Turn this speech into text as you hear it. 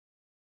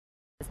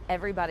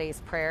everybody's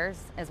prayers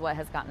is what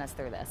has gotten us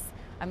through this.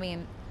 I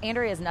mean,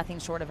 Andrea is nothing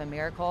short of a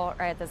miracle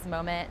right at this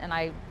moment, and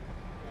I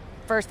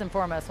first and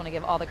foremost want to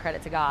give all the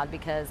credit to God,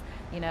 because,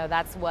 you know,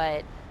 that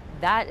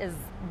is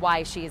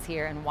why she is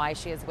here and why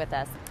she is with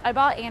us. I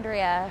bought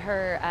Andrea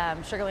her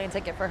Sugarland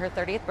ticket for her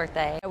 30th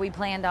birthday. We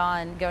planned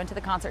on going to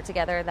the concert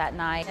together that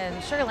night,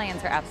 and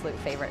Sugarland's her absolute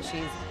favorite.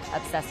 She's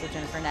obsessed with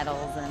Jennifer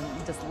Nettles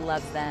and just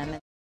loves them.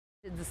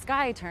 The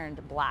sky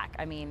turned black.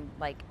 I mean,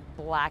 like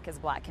black as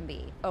black can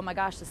be. Oh my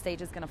gosh, the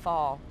stage is gonna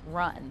fall.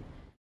 Run.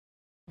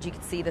 You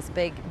could see this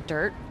big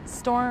dirt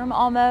storm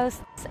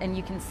almost, and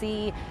you can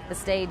see the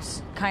stage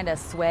kind of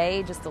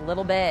sway just a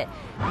little bit.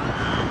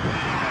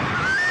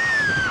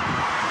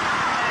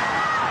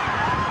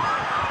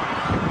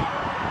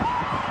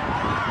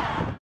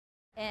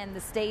 And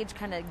the stage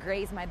kind of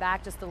grazed my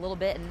back just a little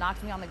bit and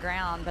knocked me on the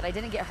ground, but I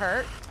didn't get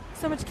hurt.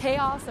 So much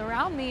chaos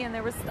around me, and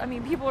there was, I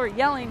mean, people were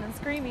yelling and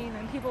screaming,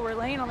 and people were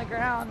laying on the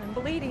ground and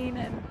bleeding,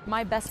 and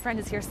my best friend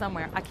is here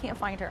somewhere. I can't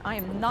find her. I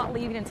am not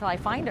leaving until I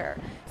find her.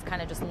 It's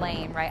kind of just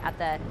laying right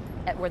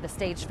at where the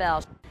stage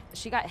fell.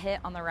 She got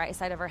hit on the right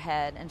side of her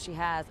head, and she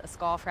has a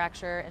skull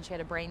fracture, and she had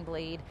a brain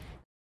bleed.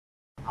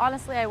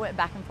 Honestly, I went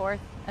back and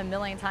forth a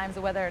million times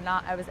of whether or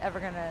not I was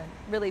ever going to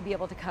really be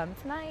able to come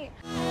tonight.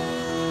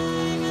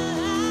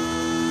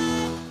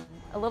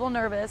 A little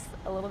nervous,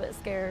 a little bit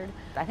scared.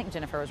 I think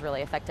Jennifer was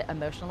really affected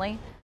emotionally.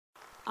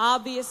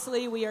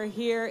 Obviously, we are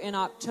here in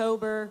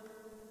October.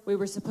 We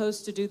were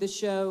supposed to do the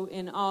show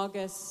in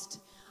August.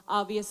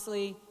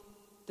 Obviously,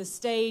 the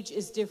stage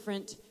is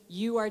different,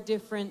 you are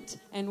different,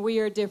 and we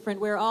are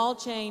different. We're all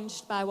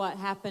changed by what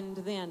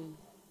happened then.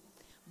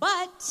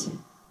 But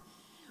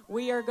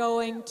we are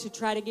going to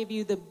try to give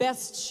you the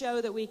best show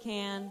that we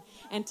can,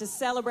 and to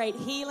celebrate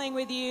healing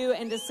with you,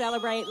 and to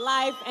celebrate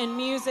life and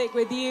music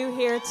with you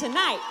here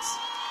tonight.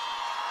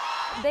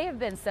 They have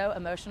been so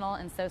emotional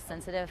and so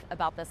sensitive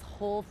about this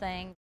whole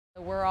thing.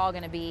 We're all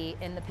going to be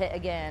in the pit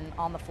again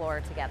on the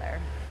floor together.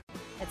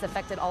 It's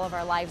affected all of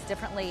our lives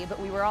differently, but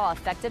we were all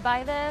affected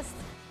by this.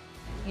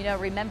 You know,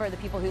 remember the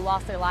people who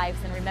lost their lives,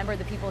 and remember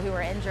the people who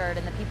are injured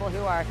and the people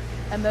who are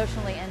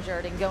emotionally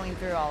injured and going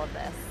through all of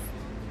this.